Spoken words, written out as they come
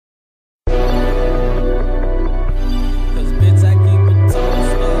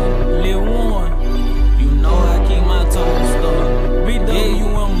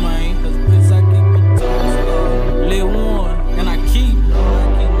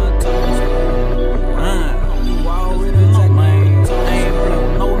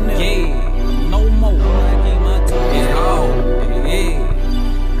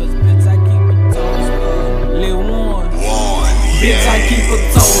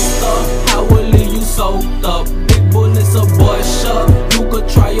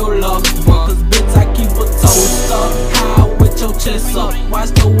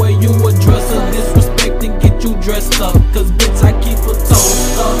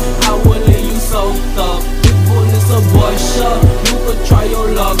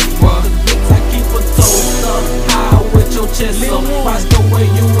up. Watch the way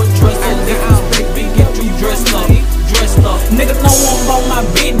you address her. Disrespect me, get you dressed up. Nigga know I'm about my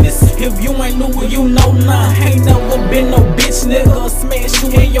business. If you ain't new, you know none. Ain't never been no bitch nigga. Smash you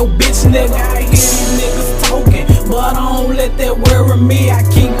in your bitch nigga. I hear these niggas talking, but I don't let that worry me. I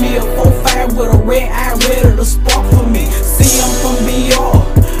keep me a 4-5 with a red eye ready to spark for me. See, I'm from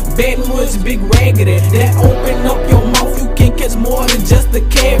BR, Baton Rouge, big raggedy. That open up your mouth, you can catch more than just a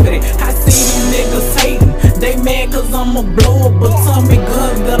cavity. I see these niggas hating, they mad cause I'm a blow up. But tell me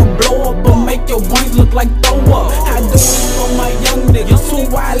guns that'll blow up, but make your brains look like throw up. I do this for my young niggas, too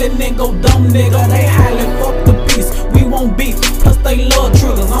wildin' and go dumb nigga. They highly fuck the peace, we won't beef, plus they love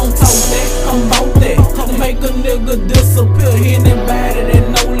triggers. I don't talk that, I'm about that. Come make a nigga disappear, he anybody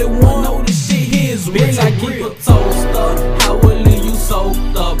that only one know this shit here is real. Bitch, I keep a toaster, how will leave you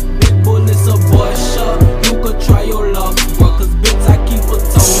soaked up. Big bullets a boy shot, you could try your luck, bro. Cause bitch, I keep a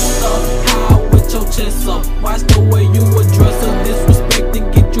toaster, high with your chest up. Watch the way you address her, disrespect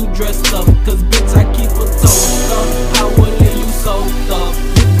and get you dressed up. Cause bitch, I keep a toaster, how will leave you soaked up.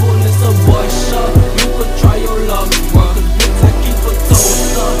 Big bullets a boy shot, you could try your luck, bro. Cause bitch, I keep a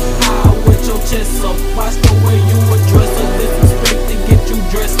toaster, high with your chest up. Watch the way you address her, disrespect and get you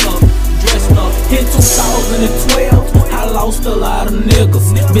dressed up. In 2012, I lost a lot of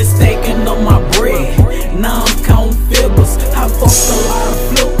niggas, been stacking up my bread, now I'm counting figures. I fucked a lot of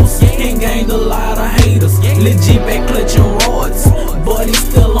flippers, and gained a lot of haters. Legit back clutching rods, but he's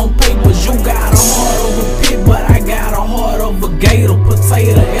still on papers. You got a heart of a pig, but I got a heart of a gator.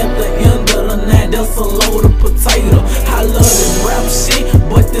 Potato at the end of the night, that's a load of potato. I love this rap shit,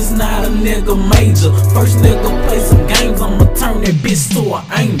 but this not a nigga major. First nigga play some games, I'ma turn that bitch to an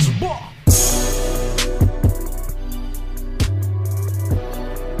angel.